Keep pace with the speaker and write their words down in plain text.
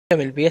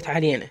البيت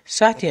علينا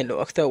ساعتين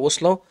لو أكثر.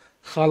 وصلوا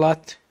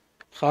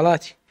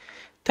خالاتي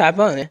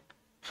تعبانة،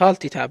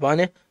 خالتي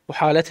تعبانة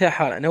وحالتها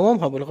حالة.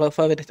 نومها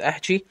بالغرفة، بدت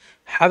أحكي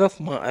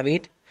حرف ما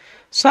أريد.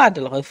 صعد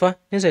الغرفة،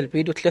 نزل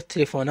بيده 3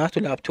 تليفونات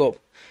ولابتوب.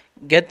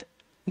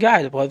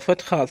 قاعد بغرفة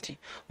خالتي،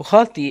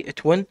 وخالتي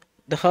تون.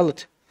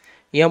 دخلت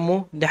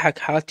يمه، ضحك.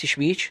 حالتي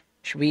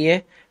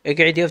شبيه؟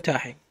 اقعدي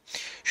ارتاحي.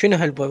 شنو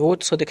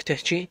هالبرود؟ صدق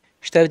تحكي؟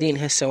 اشتردين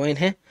هسه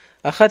وينها؟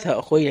 اخذها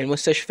اخوي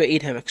للمستشفى،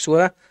 ايدها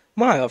مكسورة.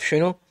 ما اعرف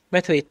شنو، ما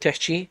تريد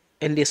تحكي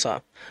اللي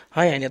صار.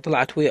 هاي يعني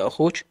طلعت ويا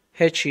اخوك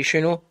هيك شي؟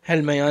 شنو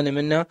هالميانة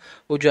منا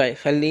وجاي؟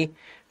 خلي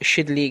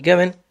الشد لي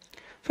قرن.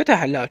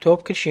 فتح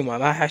اللابتوب، كل شي ما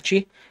راح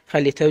احكي،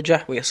 خلي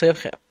ترجع ويصير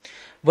خير.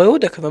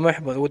 برودك رمح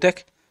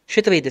برودك،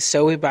 شو تريد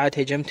تسوي بعد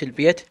هجمت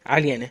البيت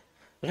علينا؟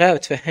 غير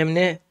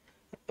تفهمنا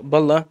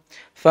بالله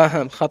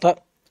فاهم خطأ.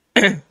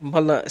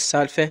 بالله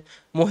السالفة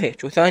مو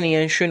هيك.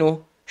 وثانيا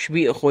شنو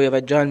شبي اخوي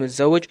رجال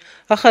متزوج؟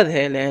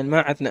 اخذها لان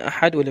ما عندنا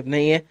احد،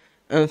 والبنية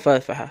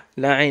انفرفها.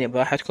 لا عيني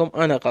براحتكم،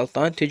 انا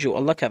غلطان، تجي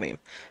والله كريم.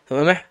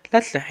 رمح لا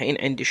تلحين،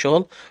 عندي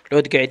شغل. لو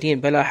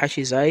تقعدين بلا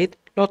حشي زايد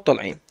لو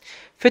تطلعين.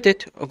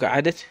 فتت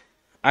وقعدت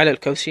على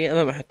الكرسي.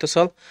 رمح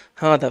اتصل،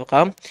 هذا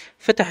الرقم.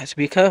 فتح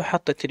سبيكر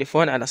وحط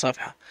التليفون على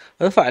صفحة.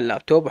 رفع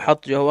اللابتوب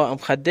وحط جوا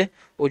مخده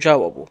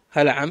وجاوبه.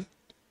 هلا عم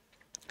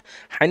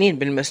حنين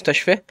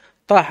بالمستشفى،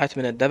 طاحت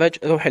من الدرج،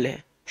 روح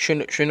لها.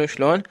 شنو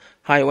شلون؟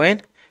 هاي وين؟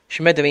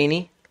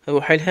 شمدريني،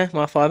 روح لها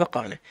ما فارق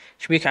انا.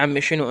 شبيك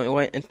عمي؟ شنو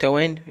وين انت؟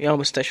 وين يا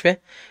مستشفى؟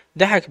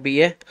 ضحك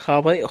بيه،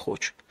 خابري اخوك.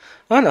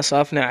 انا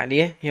صافنا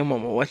عليه، يمه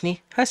موتني.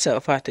 هسه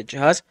رفعت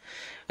الجهاز،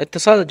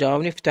 اتصل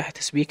جاوبني. فتحت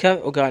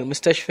سبيكر وقال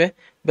مستشفى،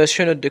 بس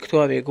شنو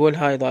الدكتور يقول؟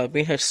 هاي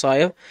ضاربين، ايش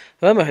صاير؟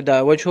 رمح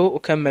دار وجهه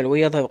وكمل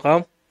ويا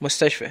ارقام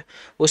مستشفى،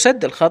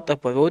 وسد الخط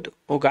ببرود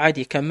وقعد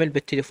يكمل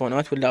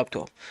بالتليفونات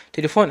واللابتوب.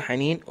 تليفون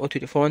حنين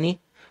وتليفوني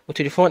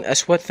وتليفون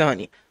اسود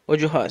ثاني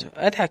وجهازه.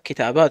 اضحك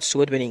كتابات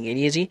سود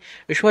بالانجليزي.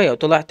 شوية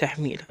وطلع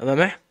تحميل.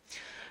 رمح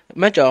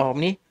ما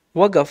جاوبني،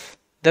 وقف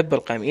دب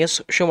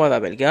القميص، شمره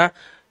بالقاع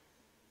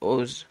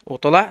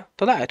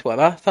طلعت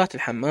وراه. فات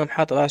الحمام،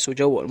 حط راسه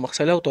جو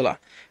المغسلة وطلع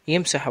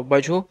يمسح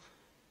بوجهه.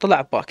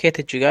 طلع باكيت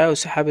الجيجار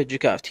وسحب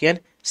الجيجارتين.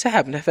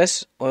 سحب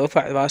نفس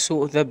ورفع راسه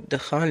وذب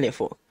دخان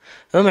لفوق.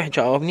 رمح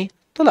جاوبني،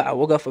 طلع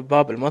وقف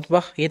بباب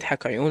المطبخ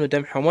يضحك، عيونه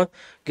دم حمر.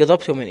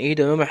 قضبته من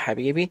ايده. رمح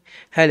حبيبي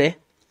هلا،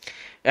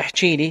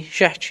 احكي لي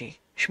شحكي؟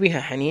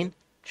 شبيها حنين؟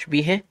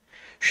 شبيها؟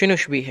 شنو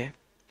شبيها؟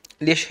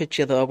 ليش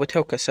هيك ضربتها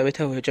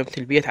وكسرتها وهجمت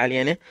البيت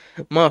علينا؟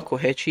 ماكو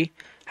هيجي،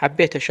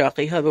 حبيت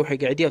اشاقيها. روحي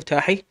قعدي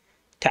ارتاحي،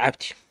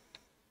 تعبتي.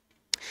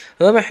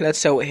 رمح لا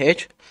تسوي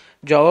هيك.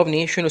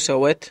 جاوبني، شنو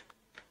سويت؟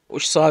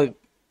 وش صار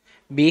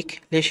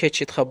بيك؟ ليش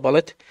هيك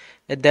تخبلت؟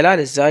 الدلال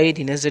الزايد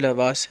ينزل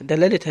الراس.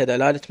 دللتها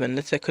دلال،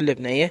 تمنتها كل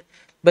بنية،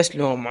 بس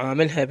لو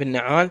معاملها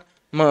بالنعال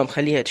ما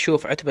مخليها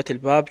تشوف عتبة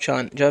الباب.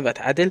 كان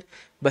جرت عدل،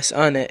 بس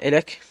انا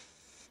الك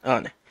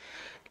انا.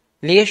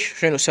 ليش؟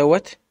 شنو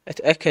سوت؟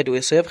 اتأكد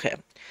ويصير خير.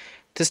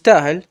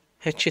 تستاهل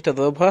هيك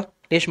تضربها؟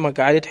 ليش ما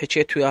قعدت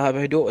حكيت وياها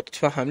بهدوء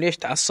وتتفهم؟ ليش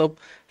تعصب؟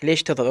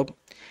 ليش تضرب؟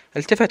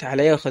 التفت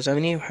علي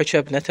وخزمني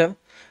وحكى بنتر،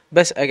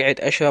 بس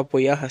اقعد اشرب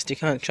وياها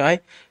استكان شاي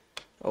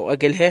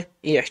واقلها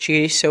ايه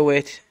احكي لي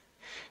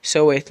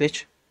سويت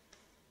لك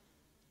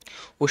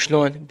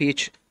وشلون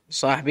بيك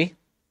صاحبي؟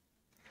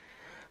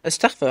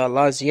 استغفر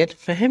الله زين،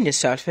 فهمني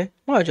السالفة.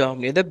 ما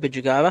جاوبني، ذب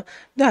الجقارة،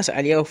 داس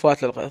عليه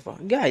وفات للغرفة.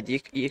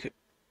 قاعد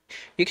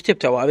يكتب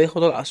تواريخ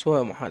وطلع صور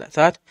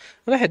ومحادثات.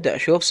 رحت دا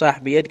اشوف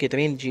صاحبي،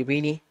 تقدرين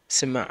تجيبيني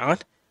سماعات؟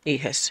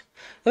 ايه هس.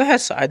 رحت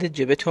صعدت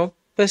جبتهم،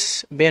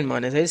 بس بين ما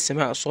نزلت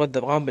سمع صوت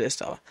دبغان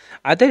بالإستارة.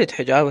 عدلت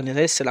حجاب ونزلت،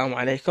 السلام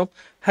عليكم.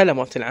 هلا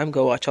مرت العم،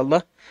 قواك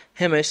الله.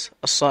 همس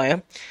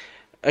الصايم.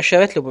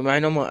 أشرت له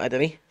بمعنى ما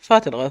أدري.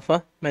 فات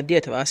الغرفة،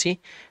 مديت راسي،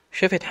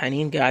 شفت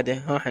حنين قاعدة.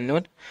 ها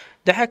حنون؟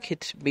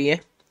 ضحكت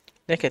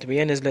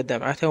بيه نزلت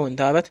دمعتها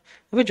واندارت.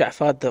 رجع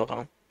فات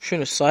درغام.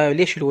 شنو الصاير؟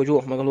 ليش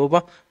الوجوه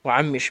مقلوبة؟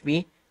 وعمي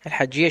شبيه؟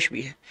 الحجية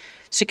شبيه؟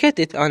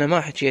 سكتت. انا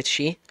ما حكيت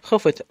شي،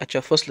 خفت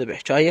اتشفص لي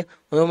بحكاية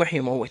ورمح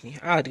يموتني.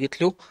 عاد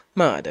قلت له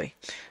ما ادري.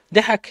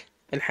 ضحك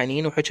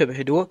الحنين وحكى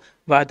بهدوء.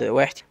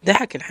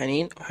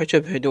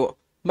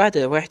 بعد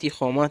روحتي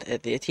خومات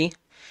اذيتي.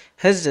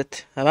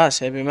 هزت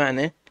راسه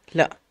بمعنى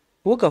لا.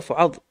 وقف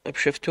وعض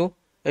بشفته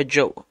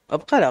الجو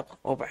بقلق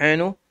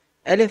وبعينه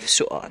ألف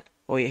سؤال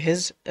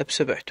ويهز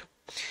بسبعته.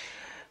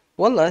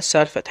 والله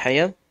السالفة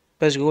تحير،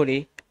 بس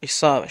قولي ايش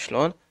صار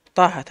شلون؟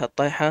 طاحت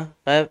هالطيحة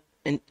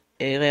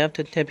غير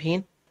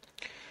تنتبهين؟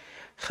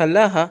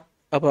 خلاها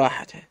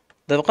براحتها.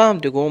 ضرقام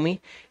دقومي،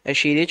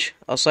 اشيلك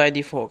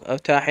اصعدي فوق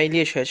ارتاحي.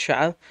 ليش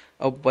هالشعر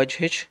او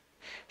بوجهك؟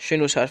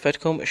 شنو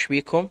سالفتكم؟ ايش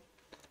بيكم؟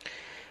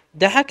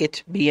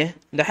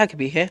 ضحك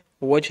بيها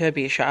ووجهه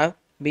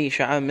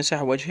بشعر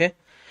مسح وجهه.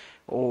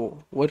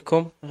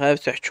 وودكم غير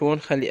تحجون،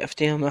 خلي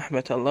افتهم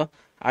رحمة الله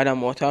على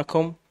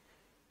موتاكم.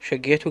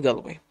 شقيتوا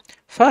قلبي.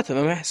 فات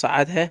رمح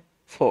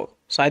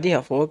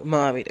صعديها فوق،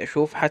 ما اريد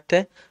اشوف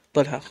حتى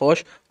ظلها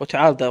خوش.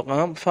 وتعال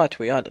درغام.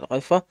 فات ويا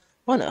الغرفة،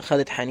 وانا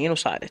اخذت حنين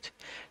وصعدت.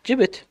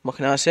 جبت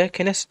مكناسة،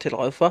 كنست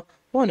الغرفة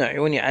وانا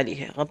عيوني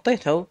عليها.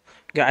 غطيتها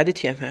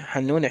قعدت يمها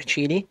حنون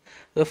احجيلي،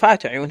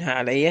 رفعت عيونها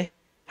علي،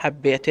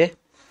 حبيته.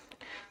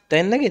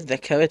 دنقت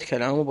ذكرت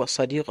كلامه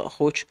بالصديق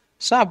أخوك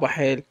صعب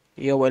حيل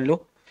يولو.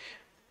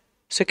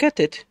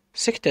 سكتت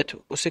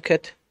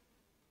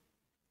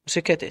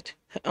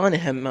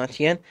أنا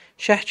هماتين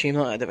شحكي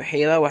ما أدري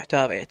حيرة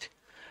واحتاريت.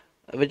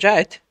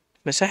 رجعت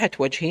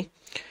مسحت وجهي.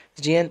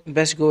 زين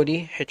بس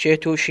قولي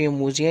حكيتو شي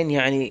مو زين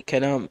يعني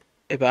كلام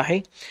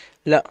إباحي؟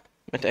 لا.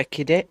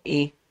 متأكدة؟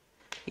 إيه.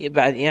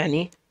 بعد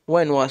يعني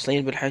وين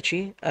واصلين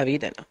بالحكي؟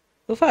 أريد أنا.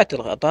 رفعت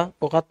الغطاء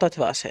وغطت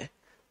رأسها.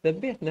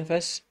 ذبيت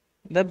نفس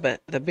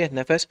ذبيت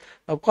نفس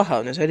بقهر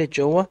ونزلت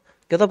جوا.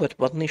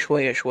 قضبت بطني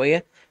شوية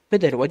شوية.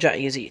 بدأ الوجع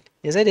يزيد.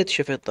 نزلت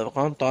شفت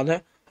طرقان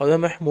طالع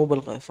ورمح مو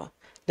بالغرفة.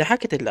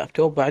 ضحكت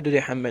اللابتوب بعده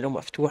يحمله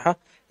مفتوحة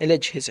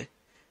الأجهزة.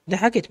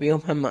 ضحكت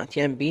بيوم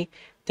هماتين بي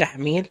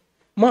تحميل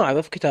ما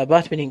أعرف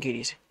كتابات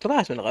بالإنجليزي.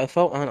 طلعت من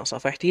الغرفة وأنا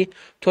صفحتي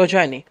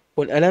توجعني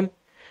والألم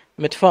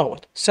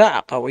متفاوت.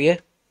 ساعة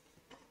قوية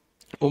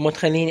وما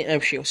تخليني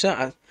أمشي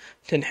وساعة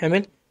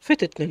تنحمل.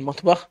 فتت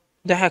للمطبخ.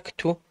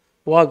 ضحكته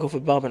واقف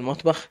بباب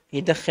المطبخ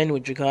يدخن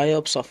والجقاية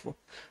بصفه.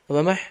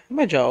 رمح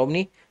ما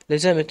جاوبني.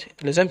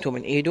 لزمته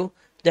من إيده.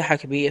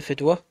 ضحك بي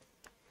فتوة.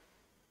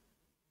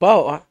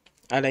 باوع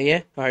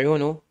علي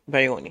عيونه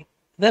بعيوني.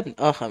 ذبن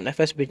آخر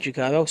نفس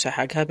بالجقارة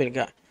وسحقها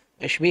بالقاع.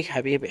 ايش بيك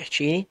حبيبي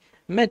احجيني؟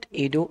 مد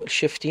ايده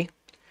لشفتي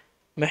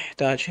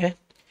محتاجها.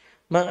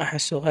 ما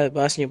احس غير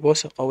باسني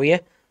بوسة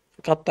قوية.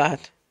 قطعت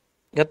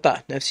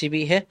قطعت نفسي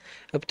بيها.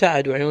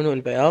 ابتعد وعيونه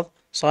البياض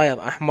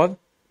صاير احمر.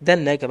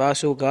 دنق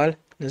راسه وقال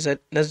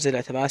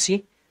نزلت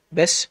راسي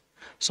بس.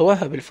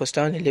 صورها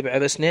بالفستان اللي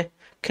بعرسنا.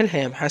 كلها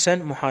يم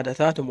حسن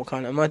محادثات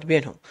ومكالمات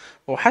بينهم.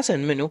 وحسن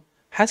منو؟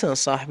 حسن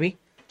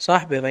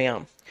صاحبي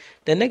ريان.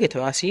 دنقت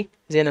راسي.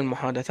 زين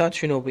المحادثات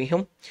شنو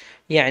بيهم؟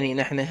 يعني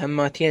نحن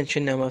هماتين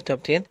شنا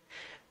مرتبتين.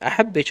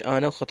 أحبك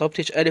أنا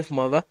وخطبتك ألف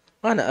مرة.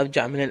 أنا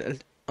أرجع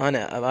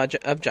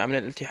من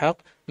الالتحاق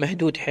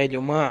مهدود حيلي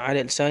وما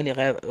على لساني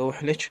غير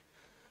روح لك.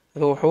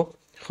 روحوا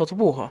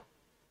خطبوها.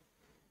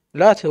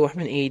 لا تروح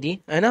من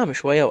ايدي. انام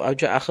شوية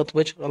وارجع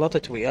اخطبك.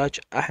 غلطت وياك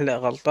احلى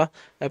غلطة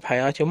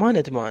بحياتي وما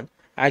ندمان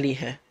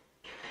عليها.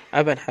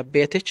 ابا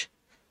حبيتك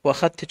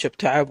واخذتك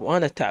بتعب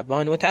وانا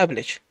تعبان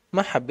وتعبلك.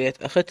 ما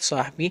حبيت اخذت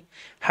صاحبي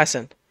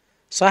حسن.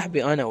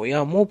 صاحبي انا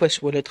وياه مو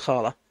بس ولد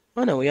خالة.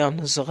 انا وياه من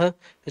الصغر.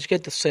 ايش قد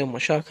تصير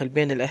مشاكل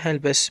بين الاهل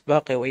بس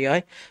باقي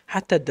وياي.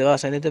 حتى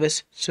الدراسة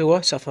ندرس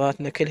سوا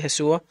سفراتنا كلها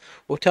سوا.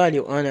 وتالي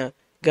وانا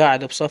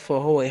قاعد بصفه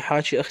وهو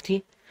يحاكي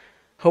اختي.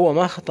 هو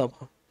ما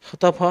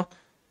خطبها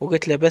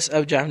وقلت له بس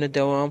ارجع من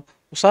الدوام.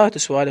 وصارت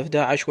سوالف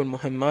داعش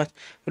والمهمات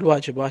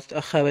والواجبات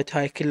تأخرت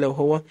هاي كله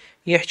وهو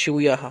يحكي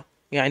وياها.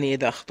 يعني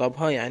إذا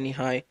خطبها يعني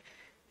هاي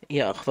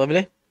يا أخطب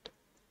له.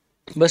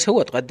 بس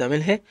هو تقدم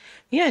لها.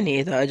 يعني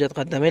إذا أجى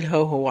تقدم لها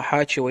وهو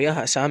حاكي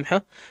وياها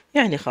سامحة.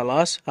 يعني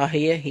خلاص ها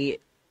هي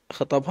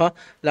خطبها.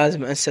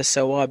 لازم أنسى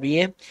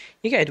السوابية.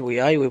 يقعد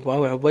وياي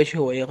ويباوع بوجهه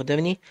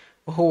ويغدرني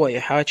وهو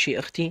يحاكي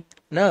أختي.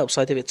 لا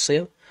بصدري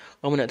تصير.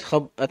 ومن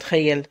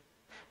أتخيل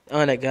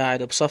أنا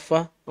قاعد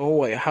بصفه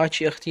وهو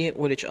يحاكي أختي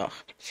ولج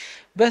آخر.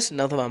 بس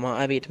نظرة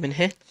ما أريد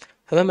منها.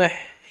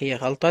 رمح هي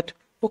غلطت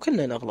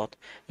وكلنا نغلط.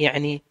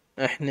 يعني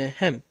إحنا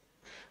هم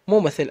مو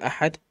مثل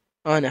أحد.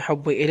 أنا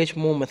حبي إلك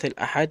مو مثل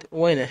أحد.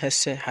 وينه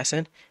هسه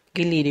حسن؟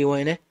 قلي لي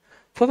وينه.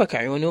 فرك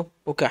عيونه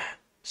وكح.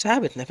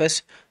 سحبت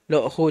نفس.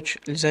 لو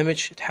أخوك لزمك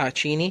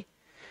تحاكيني.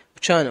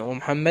 وكان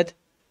ومحمد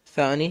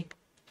ثاني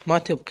ما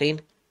تبقين.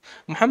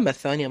 محمد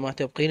ثانية ما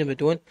تبقين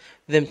بدون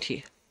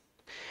ذمتي.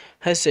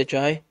 هسه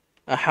جاي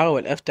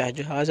أحاول أفتح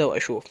جهازه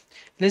وأشوف.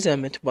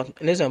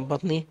 لزم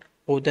بطني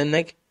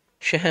ودنق.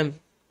 شهم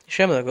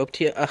شم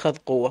رقبتي أخذ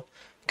قوة.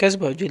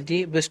 كسبه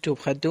جلدي بستو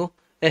بخده.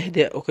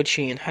 اهدأ وكل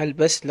شي ينحل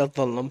بس لا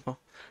تظلمها.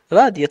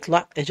 راد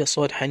يطلع. اجا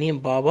صوت حنين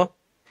بابا.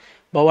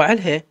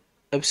 بوعلها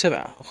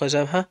بسرعة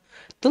وخزرها.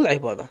 طلعي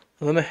برا.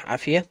 رمح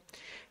عافية.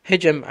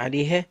 هجم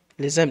عليها.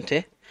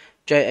 لزمته.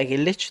 جاي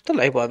أقلك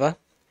طلعي برا.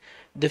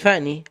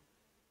 دفعني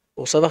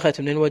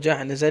وصرخت من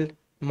الوجع. نزل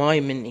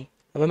ماي مني.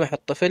 رمح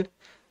الطفل.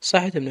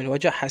 صحت من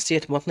الوجع.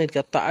 حسيت بطني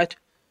تقطعت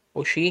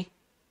وشي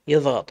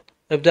يضغط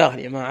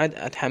بداخلي. ما عاد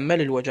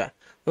أتحمل الوجع.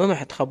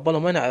 رمح تخبل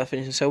وما نعرف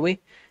ايش نسوي.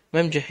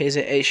 ما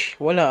مجهزة ايش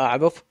ولا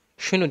أعرف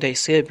شنو دا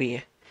يصير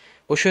بيه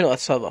وشنو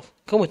أتصرف.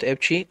 قمت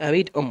أبكي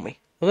أريد أمي.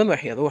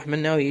 رمح يروح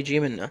منا ويجي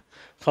منا.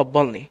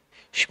 خبلني.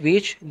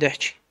 شبيك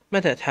دحكي.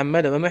 متى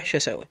أتحمل رمح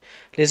شسوي.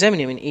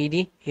 لزمني من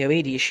إيدي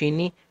يريد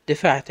يشيلني.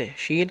 دفعته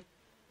شيل.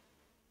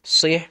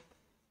 صيح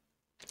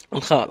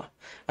الخالة.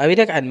 أريد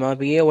أقعد ما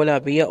بيه ولا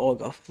بيه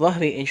أوقف.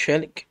 ظهري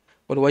انشلق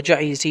والوجع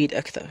يزيد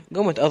أكثر.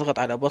 قمت أضغط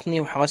على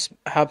بطني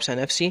وحابسة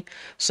نفسي.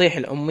 صيح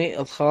لأمي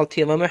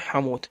الخالتي رمح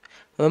حموت.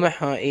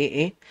 رمح ها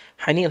إيه.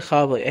 حنين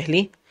خابر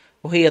أهلي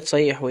وهي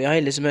تصيح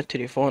وياي. لزمت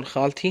تليفون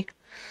خالتي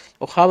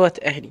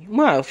وخابرت أهلي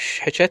ما أعرف ايش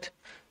حكت.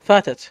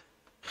 فاتت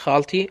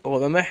خالتي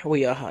ورمح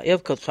وياها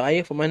يركض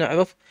خايف وما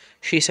نعرف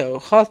شي يسوي.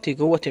 خالتي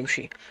قوة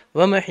تمشي.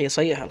 رمح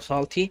يصيح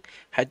الخالتي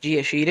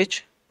حجية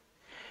شيلك.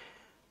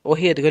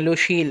 وهي تقول له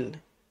شيل.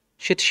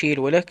 تشيل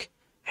ولك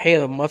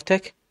حير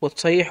بمرتك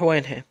وتصيح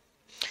وينها.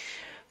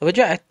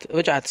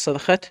 رجعت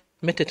صرخت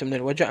متت من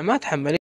الوجع ما تحملت